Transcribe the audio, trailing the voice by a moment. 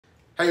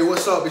Hey,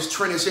 what's up? It's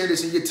Trent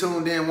Sanders, and you're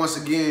tuned in once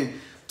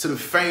again to the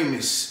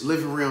famous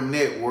Living Room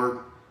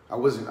Network. I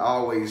wasn't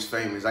always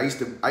famous.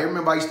 I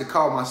remember I used to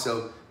call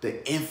myself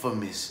the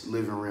infamous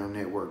Living Room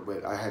Network,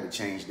 but I had to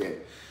change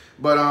that.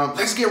 But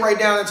let's get right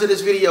down into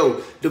this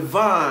video.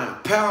 Divine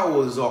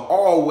powers are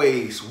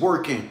always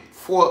working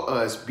for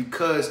us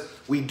because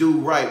we do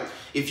right.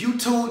 If you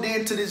tuned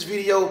into this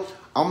video,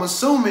 I'm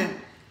assuming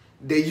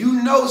that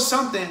you know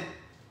something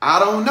I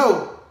don't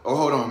know. Oh,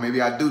 hold on,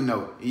 maybe I do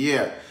know.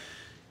 Yeah.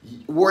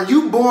 Were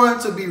you born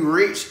to be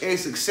rich and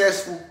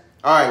successful?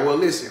 All right, well,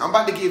 listen, I'm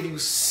about to give you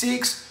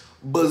 6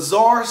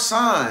 bizarre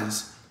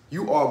signs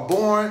you are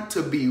born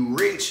to be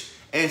rich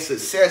and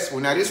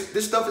successful. Now,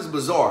 this stuff is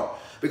bizarre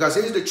because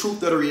here's the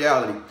truth of the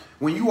reality.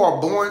 When you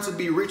are born to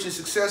be rich and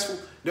successful,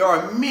 there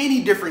are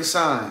many different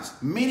signs,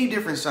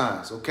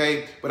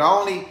 okay? But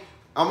I'm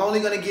only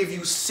going to give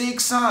you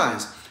 6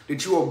 signs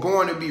that you are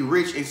born to be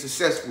rich and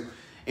successful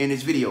in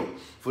this video.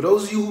 For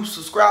those of you who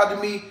subscribe to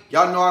me,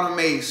 y'all know I done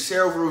made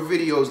several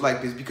videos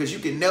like this because you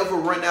can never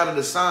run out of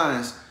the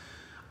signs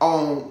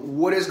on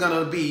what it's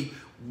gonna be,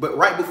 but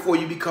right before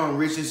you become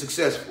rich and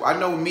successful. I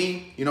know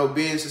me, you know,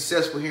 being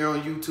successful here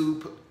on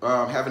YouTube,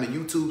 having a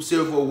YouTube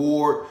Silver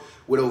Award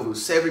with over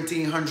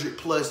 1,700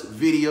 plus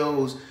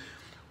videos.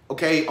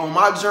 Okay, on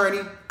my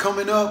journey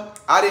coming up,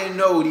 I didn't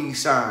know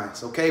these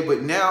signs, okay?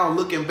 But now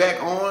looking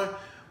back on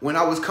when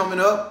I was coming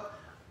up,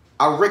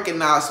 I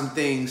recognized some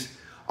things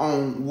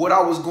on what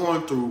I was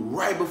going through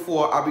right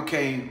before I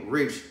became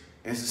rich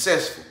and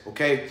successful,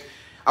 okay?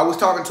 I was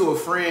talking to a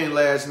friend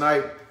last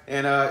night,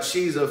 and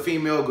she's a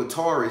female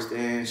guitarist,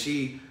 and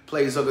she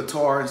plays a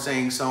guitar and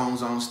sings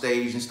songs on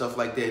stage and stuff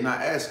like that. And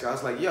I asked her, I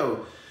was like,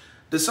 yo,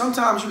 does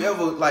sometimes you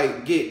ever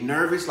like get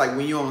nervous, like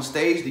when you're on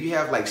stage? Do you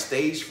have like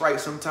stage fright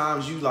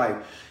sometimes? You like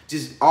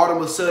just all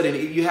of a sudden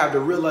you have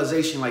the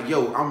realization like,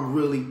 yo, I'm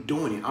really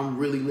doing it. I'm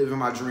really living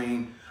my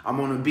dream. I'm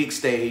on a big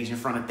stage in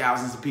front of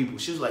thousands of people.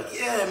 She was like,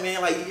 yeah,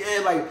 man,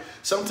 like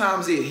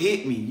sometimes it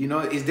hit me, you know?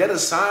 Is that a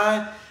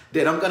sign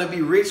that I'm gonna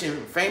be rich and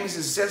famous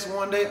and successful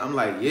one day? I'm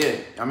like, yeah.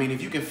 I mean,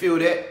 if you can feel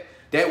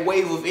that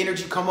wave of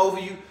energy come over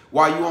you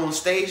while you're on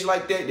stage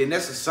like that, then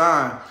that's a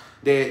sign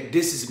that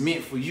this is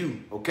meant for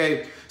you,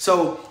 okay?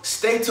 So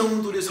stay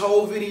tuned through this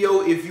whole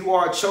video if you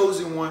are a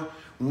chosen one.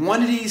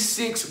 One of these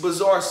 6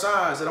 bizarre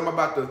signs that I'm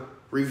about to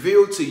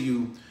reveal to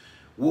you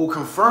will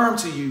confirm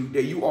to you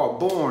that you are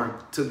born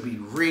to be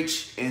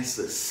rich and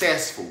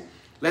successful.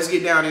 Let's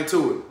get down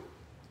into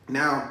it.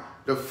 Now,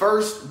 the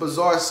first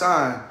bizarre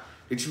sign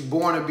that you're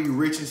born to be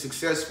rich and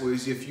successful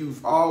is if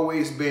you've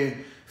always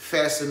been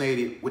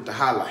fascinated with the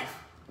high life,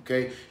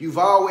 okay? You've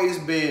always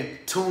been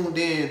tuned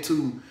in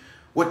to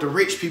what the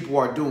rich people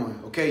are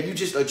doing, okay? You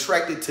just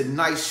attracted to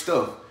nice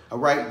stuff, all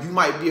right? You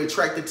might be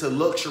attracted to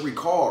luxury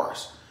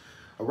cars.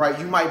 All right,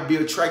 you might be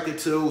attracted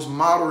to those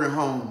modern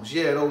homes.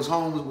 Yeah, those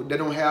homes that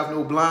don't have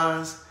no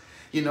blinds.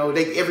 You know,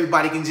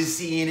 everybody can just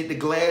see in it, the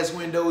glass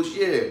windows.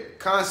 Yeah,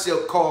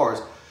 concept cars,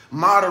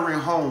 modern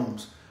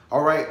homes.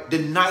 All right, the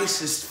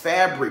nicest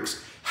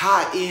fabrics,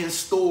 high-end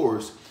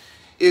stores.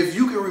 If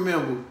you can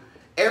remember,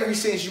 ever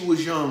since you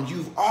was young,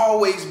 you've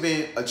always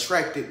been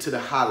attracted to the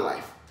high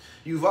life.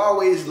 You've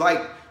always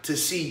liked to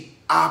see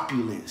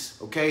opulence,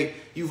 okay?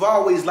 You've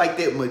always liked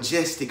that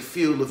majestic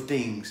feel of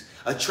things,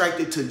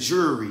 attracted to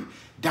jewelry,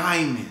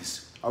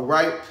 diamonds, all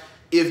right?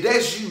 If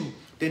that's you,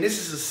 then this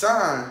is a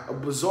sign, a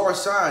bizarre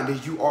sign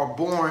that you are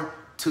born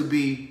to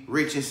be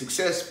rich and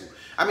successful.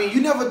 I mean,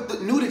 you never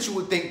knew that you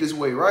would think this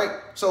way, right?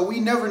 So we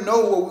never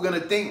know what we're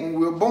gonna think when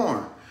we're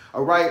born,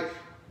 all right?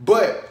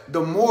 But the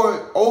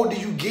more older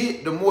you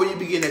get, the more you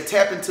begin to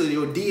tap into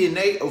your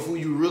DNA of who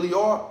you really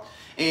are,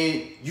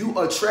 and you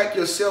attract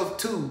yourself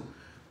to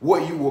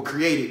what you were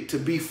created to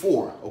be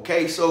for,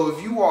 okay? So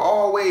if you are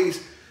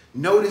always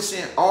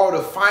noticing all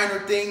the finer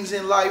things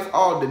in life,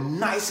 all the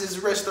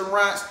nicest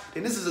restaurants,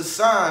 then this is a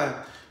sign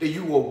that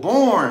you were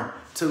born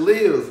to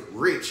live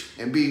rich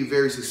and be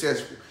very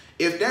successful.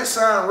 If that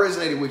sign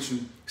resonated with you,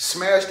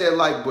 smash that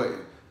like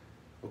button,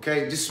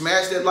 okay? Just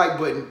smash that like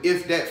button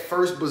if that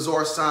first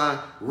bizarre sign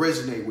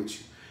resonated with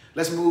you.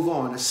 Let's move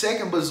on. The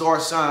second bizarre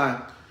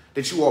sign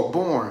that you are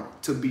born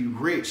to be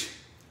rich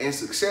and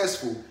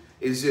successful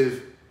is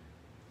if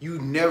you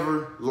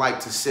never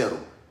like to settle.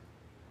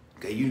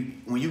 Okay,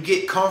 when you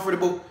get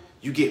comfortable,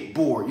 you get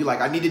bored. You're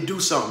like, I need to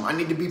do something. I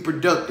need to be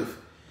productive.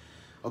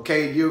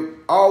 Okay, you're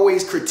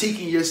always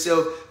critiquing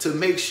yourself to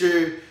make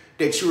sure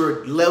that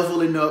you're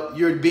leveling up.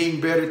 You're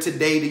being better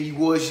today than you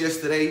was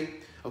yesterday.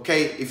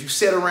 Okay, if you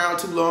sit around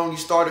too long, you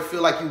start to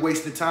feel like you're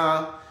wasting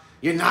time.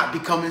 You're not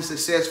becoming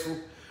successful.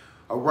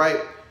 All right,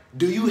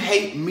 do you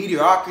hate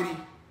mediocrity?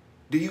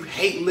 Do you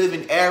hate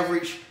living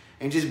average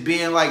and just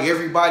being like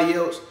everybody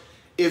else?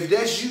 If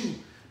that's you,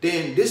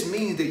 then this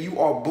means that you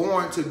are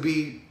born to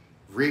be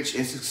rich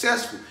and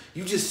successful.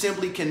 You just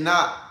simply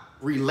cannot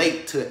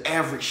relate to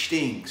average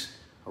things,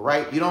 all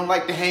right? You don't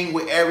like to hang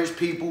with average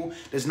people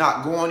that's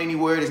not going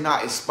anywhere, that's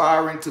not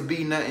aspiring to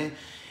be nothing.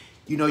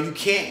 You know, you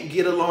can't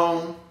get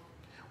along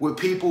with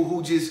people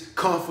who just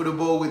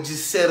comfortable with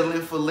just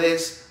settling for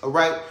less, all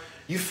right?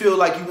 You feel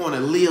like you want to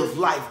live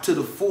life to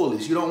the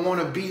fullest. You don't want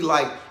to be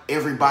like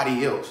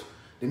everybody else.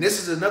 Then this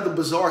is another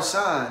bizarre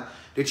sign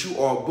that you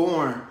are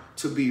born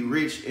to be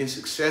rich and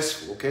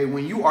successful, okay?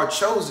 When you are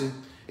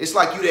chosen, it's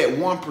like you that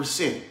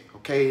 1%,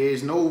 okay?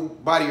 There's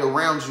nobody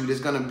around you that's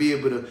going to be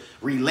able to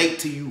relate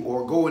to you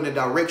or go in the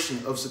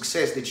direction of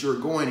success that you're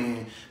going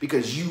in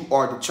because you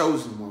are the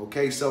chosen one,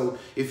 okay? So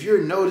if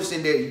you're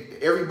noticing that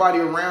everybody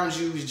around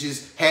you is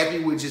just happy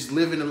with just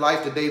living the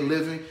life that they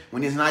living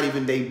when it's not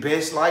even their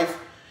best life,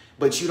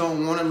 but you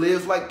don't want to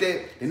live like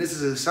that, then this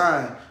is a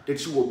sign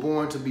that you were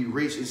born to be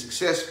rich and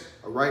successful,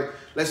 all right?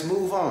 Let's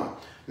move on.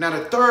 Now,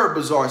 the third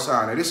bizarre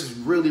sign, and this is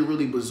really,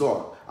 really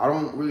bizarre. I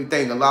don't really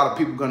think a lot of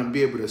people are going to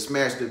be able to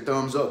smash the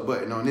thumbs up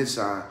button on this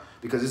sign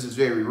because this is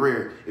very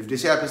rare. If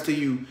this happens to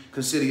you,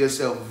 consider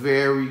yourself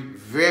very,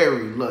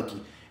 very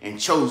lucky and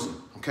chosen,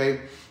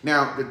 okay?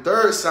 Now, the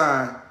third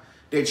sign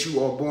that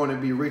you are born to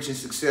be rich and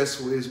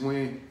successful is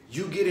when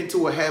you get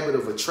into a habit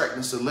of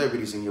attracting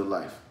celebrities in your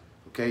life,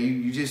 okay?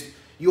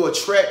 You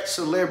attract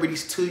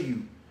celebrities to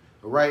you,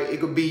 all right? It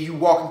could be you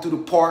walking through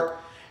the park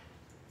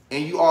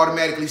and you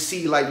automatically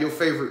see like your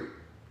favorite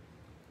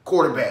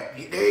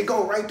quarterback. There you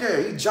go, right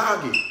there. He's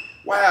jogging.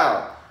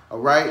 Wow. All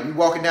right. You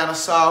walking down the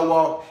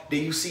sidewalk,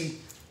 then you see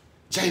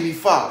Jamie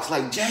Foxx.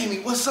 Like, Jamie,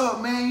 what's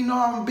up, man? You know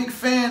I'm a big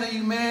fan of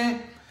you,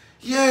 man.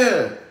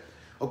 Yeah.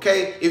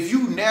 Okay. If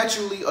you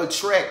naturally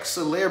attract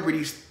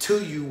celebrities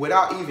to you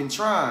without even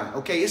trying,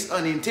 okay, it's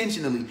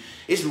unintentionally.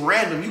 It's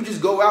random. You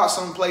just go out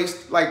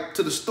someplace like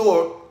to the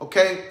store,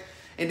 okay,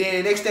 and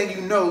then the next thing you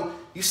know,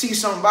 you see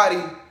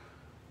somebody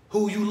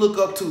who you look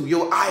up to,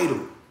 your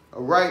idol,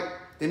 all right?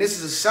 Then this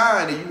is a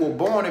sign that you were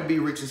born to be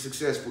rich and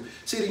successful.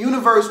 See, the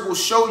universe will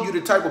show you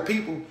the type of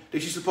people that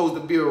you're supposed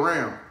to be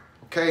around,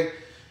 okay?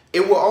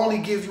 It will only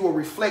give you a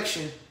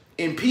reflection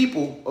in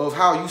people of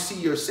how you see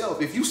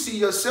yourself. If you see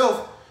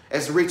yourself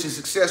as rich and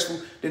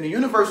successful, then the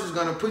universe is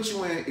going to put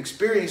you in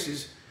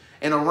experiences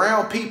and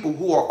around people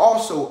who are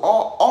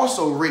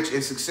also rich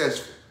and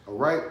successful, all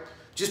right?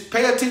 Just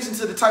pay attention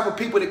to the type of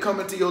people that come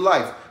into your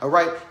life, all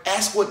right?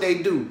 Ask what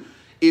they do.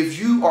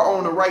 If you are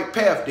on the right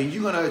path, then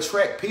you're going to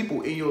attract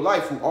people in your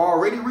life who are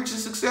already rich and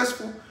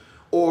successful,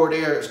 or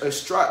they're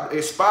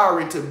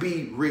aspiring to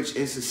be rich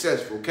and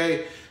successful,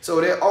 okay? So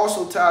that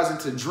also ties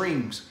into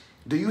dreams.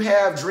 Do you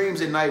have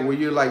dreams at night where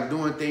you're like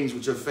doing things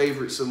with your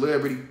favorite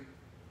celebrity?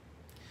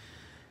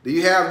 Do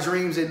you have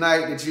dreams at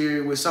night that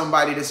you're with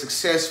somebody that's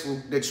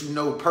successful that you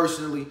know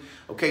personally?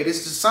 Okay,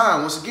 this is a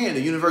sign. Once again,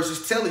 the universe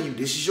is telling you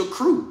this is your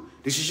crew.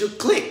 This is your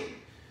clique.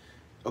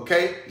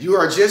 Okay, you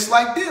are just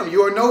like them.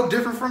 You are no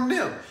different from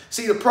them.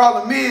 See, the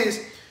problem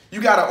is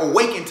you got to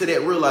awaken to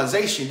that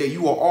realization that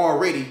you are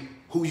already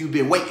who you've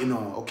been waiting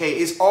on. Okay,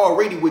 it's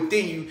already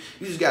within you.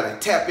 You just got to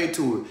tap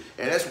into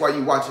it. And that's why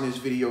you're watching this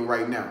video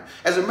right now.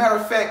 As a matter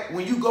of fact,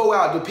 when you go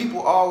out, the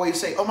people always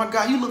say, oh my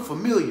God, you look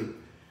familiar.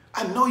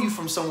 I know you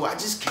from somewhere. I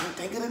just can't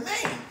think of the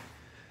name.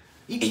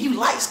 And you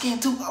light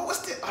skinned too. Oh,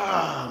 what's that?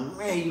 Oh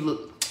man, you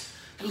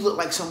look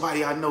like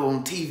somebody I know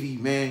on TV,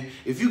 man.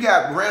 If you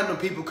got random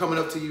people coming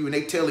up to you and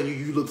they telling you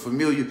you look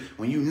familiar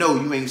when you know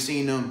you ain't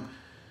seen them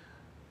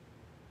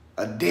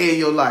a day in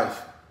your life,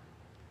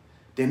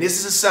 then this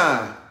is a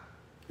sign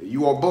that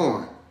you are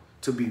born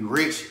to be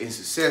rich and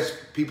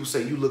successful. People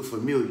say you look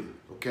familiar,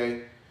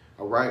 okay?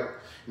 All right?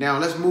 Now,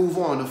 let's move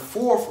on. The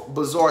fourth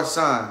bizarre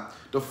sign.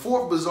 The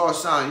fourth bizarre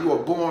sign you are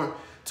born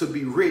to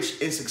be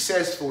rich and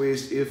successful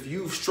is if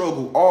you've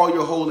struggled all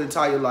your whole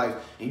entire life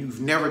and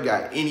you've never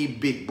got any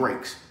big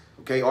breaks,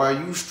 okay? Or are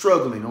you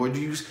struggling? Or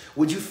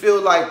would you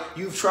feel like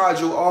you've tried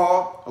your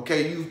all,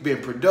 okay? You've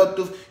been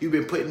productive, you've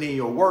been putting in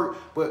your work,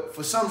 but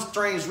for some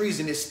strange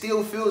reason, it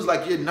still feels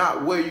like you're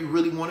not where you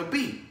really want to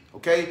be,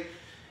 okay?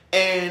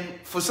 And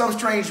for some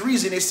strange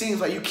reason, it seems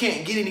like you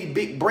can't get any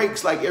big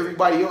breaks like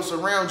everybody else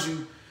around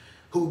you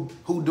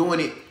who doing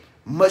it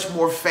much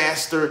more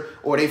faster,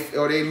 or they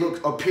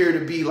appear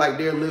to be like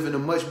they're living a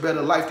much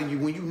better life than you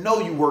when you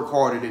know you work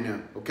harder than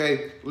them,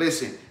 okay?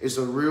 Listen, it's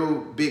a real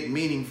big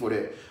meaning for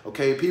that,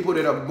 okay? People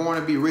that are born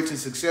to be rich and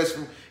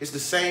successful, it's the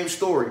same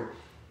story,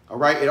 all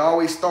right? It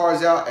always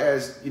starts out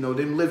as, you know,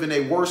 them living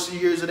their worst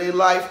years of their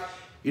life,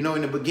 you know,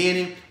 in the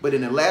beginning, but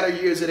in the latter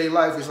years of their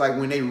life, it's like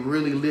when they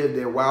really live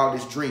their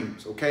wildest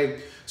dreams,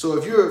 okay? So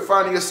if you're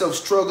finding yourself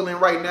struggling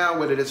right now,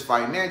 whether that's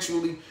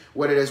financially,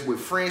 whether that's with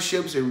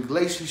friendships and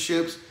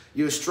relationships,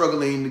 you're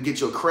struggling to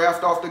get your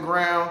craft off the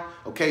ground,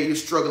 okay? You're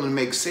struggling to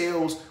make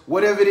sales,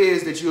 whatever it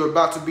is that you're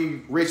about to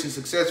be rich and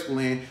successful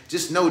in,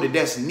 just know that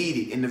that's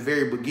needed in the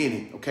very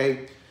beginning,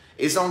 okay?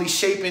 It's only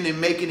shaping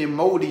and making and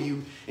molding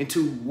you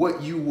into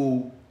what you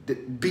will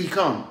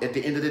become at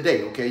the end of the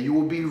day, okay? You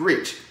will be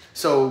rich.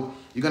 So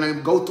you're going to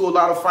go through a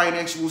lot of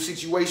financial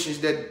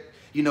situations that,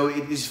 you know,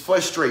 it is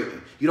frustrating.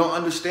 You don't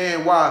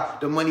understand why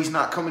the money's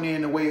not coming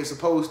in the way it's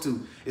supposed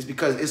to. It's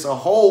because it's a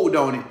hold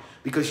on it.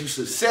 Because you're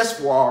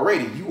successful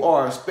already. You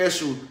are a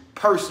special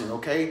person,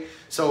 okay?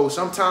 So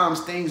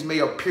sometimes things may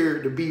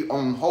appear to be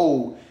on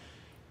hold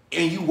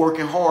and you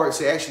working hard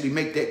to actually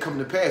make that come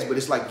to pass, but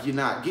it's like you're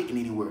not getting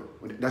anywhere.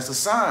 That's a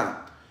sign.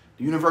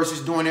 The universe is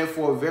doing that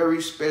for a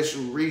very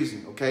special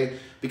reason, okay?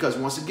 Because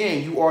once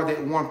again, you are that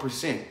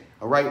 1%,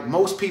 all right?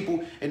 Most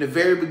people in the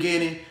very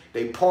beginning,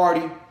 they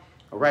party,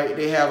 all right?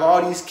 They have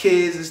all these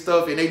kids and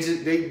stuff, and they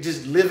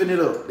just living it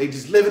up. They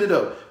just living it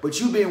up. But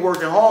you been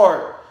working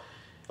hard,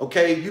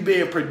 okay? You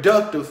being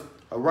productive,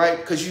 all right?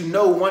 Because you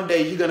know one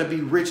day you're going to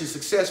be rich and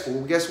successful.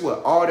 Well, guess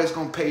what? All that's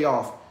going to pay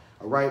off,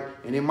 all right?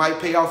 And it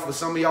might pay off for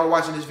some of y'all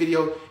watching this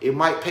video. It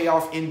might pay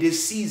off in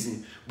this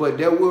season. But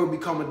there will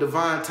become a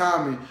divine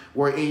timing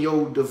where in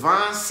your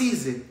divine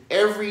season,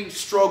 every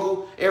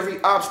struggle, every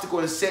obstacle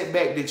and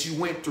setback that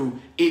you went through,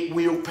 it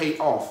will pay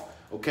off,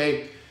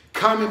 okay?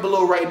 Comment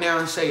below right now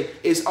and say,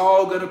 it's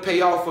all going to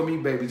pay off for me,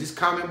 baby. Just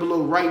comment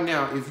below right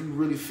now if you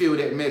really feel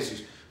that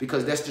message,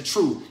 because that's the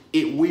truth.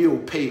 It will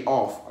pay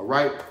off, all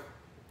right?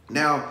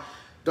 Now,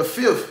 the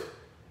fifth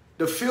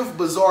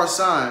bizarre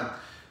sign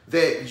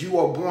that you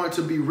are born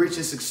to be rich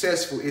and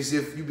successful is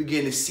if you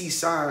begin to see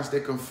signs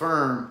that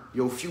confirm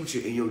your future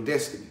and your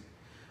destiny.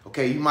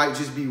 Okay, you might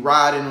just be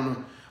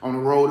riding on the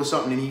road or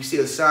something and you see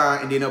a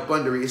sign and then up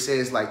under it, it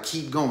says like,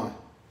 keep going,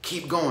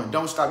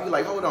 don't stop. You're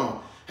like, hold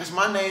on, that's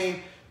my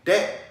name.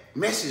 That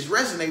message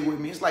resonate with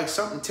me. It's like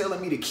something telling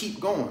me to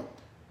keep going.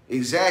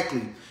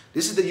 Exactly.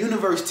 This is the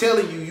universe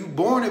telling you, you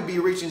born to be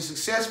rich and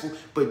successful,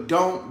 but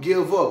don't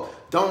give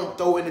up. Don't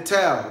throw in the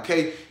towel,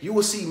 okay? You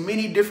will see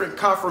many different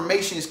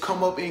confirmations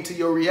come up into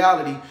your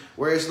reality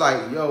where it's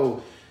like,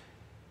 yo,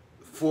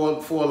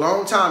 for a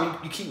long time,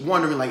 you keep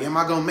wondering, like, am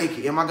I going to make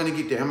it? Am I going to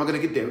get there? Am I going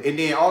to get there? And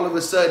then all of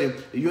a sudden,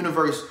 the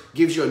universe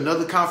gives you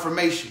another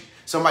confirmation.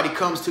 Somebody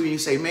comes to you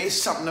and say, man, it's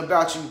something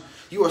about you.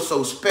 You are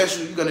so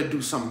special. You're going to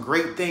do some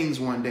great things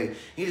one day.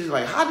 He's just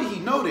like, how did he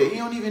know that? He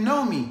don't even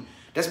know me.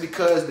 That's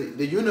because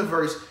the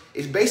universe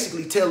is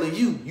basically telling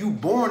you, you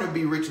born to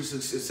be rich and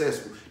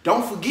successful.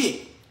 Don't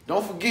forget.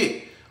 Don't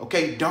forget.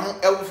 Okay,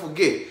 don't ever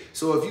forget.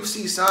 So if you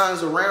see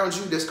signs around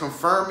you that's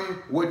confirming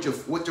what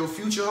your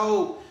future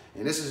holds,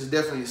 and this is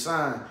definitely a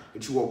sign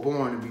that you are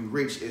born to be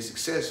rich and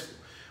successful.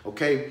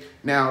 Okay,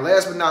 now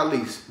last but not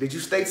least, did you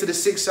stay to the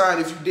sixth sign?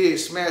 If you did,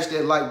 smash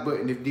that like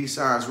button if these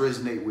signs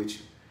resonate with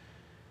you.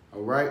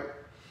 All right.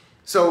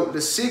 So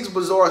the sixth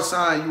bizarre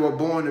sign you are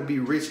born to be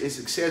rich and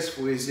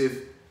successful is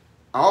if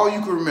all you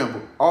can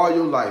remember all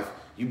your life,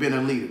 you've been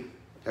a leader.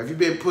 Have you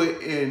been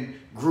put in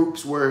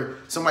groups where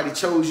somebody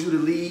chose you to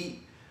lead?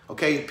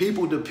 Okay,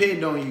 people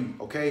depend on you.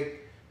 Okay,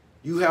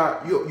 you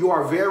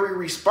are very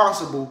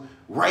responsible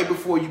right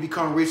before you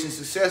become rich and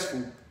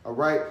successful. All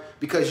right,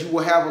 because you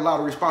will have a lot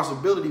of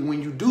responsibility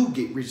when you do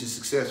get rich and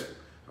successful.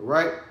 All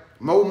right,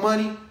 more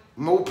money,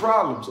 more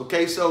problems.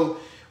 Okay, so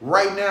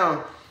right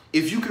now,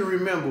 if you can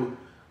remember,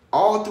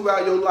 all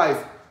throughout your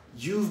life,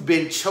 you've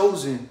been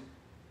chosen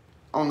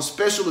on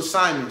special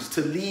assignments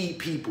to lead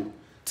people,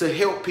 to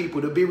help people,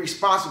 to be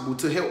responsible,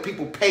 to help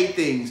people pay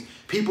things.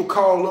 People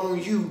call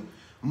on you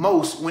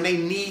most when they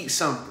need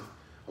something,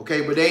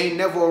 okay? But they ain't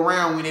never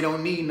around when they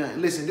don't need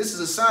nothing. Listen, this is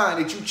a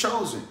sign that you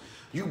chosen.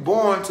 You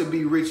born to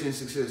be rich and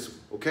successful,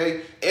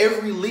 okay?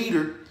 Every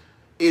leader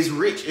is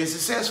rich and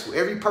successful.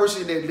 Every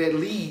person that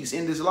leads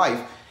in this life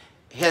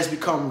has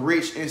become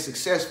rich and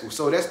successful.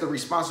 So that's the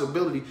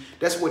responsibility.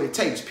 That's what it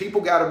takes.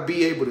 People got to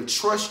be able to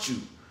trust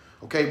you,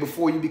 okay,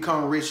 before you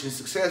become rich and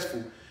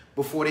successful,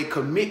 before they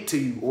commit to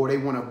you or they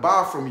want to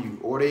buy from you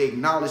or they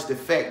acknowledge the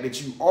fact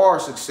that you are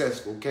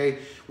successful, okay?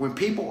 When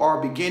people are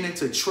beginning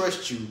to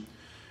trust you,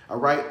 all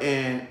right,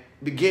 and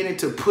beginning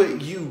to put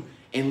you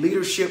in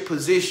leadership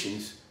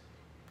positions,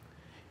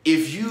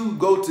 if you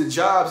go to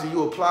jobs and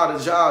you apply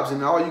to jobs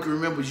and all you can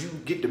remember is you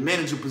get the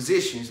manager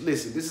positions,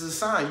 listen, this is a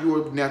sign you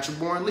are a natural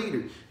born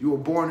leader. You were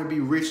born to be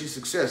rich and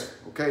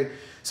successful, okay?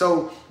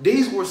 So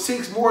these were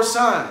 6 more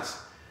signs.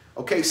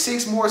 Okay,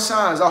 6 more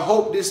signs. I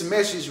hope this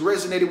message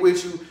resonated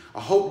with you. I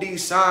hope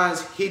these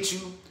signs hit you.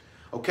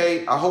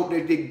 Okay, I hope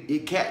that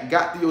it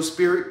got to your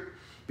spirit,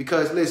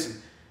 because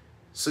listen,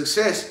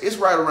 success is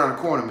right around the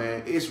corner,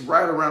 man. It's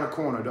right around the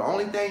corner. The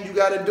only thing you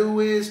got to do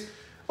is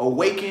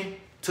awaken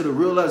to the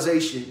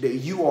realization that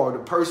you are the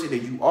person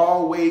that you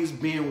always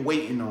been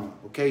waiting on.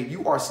 Okay,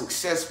 you are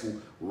successful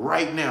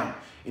right now.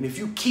 And if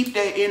you keep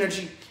that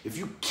energy, if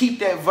you keep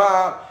that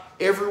vibe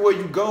everywhere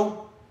you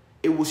go,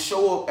 it will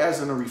show up as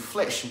a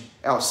reflection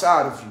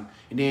outside of you.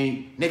 And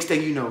then next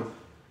thing you know,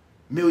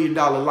 $1 million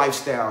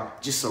lifestyle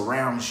just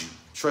surrounds you.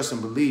 Trust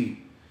and believe.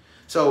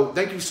 So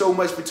thank you so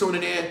much for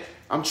tuning in.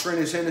 I'm Trent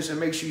Henderson.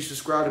 Make sure you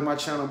subscribe to my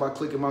channel by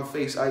clicking my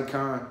face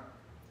icon.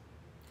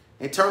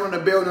 And turn on the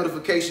bell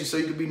notification so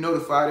you can be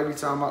notified every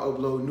time I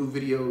upload new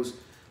videos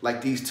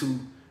like these 2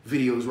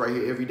 videos right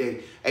here every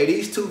day. Hey,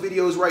 these 2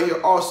 videos right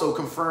here also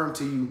confirm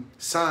to you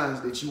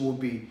signs that you will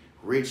be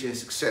rich and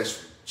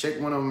successful. Check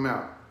one of them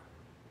out.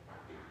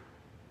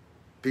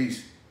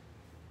 Peace.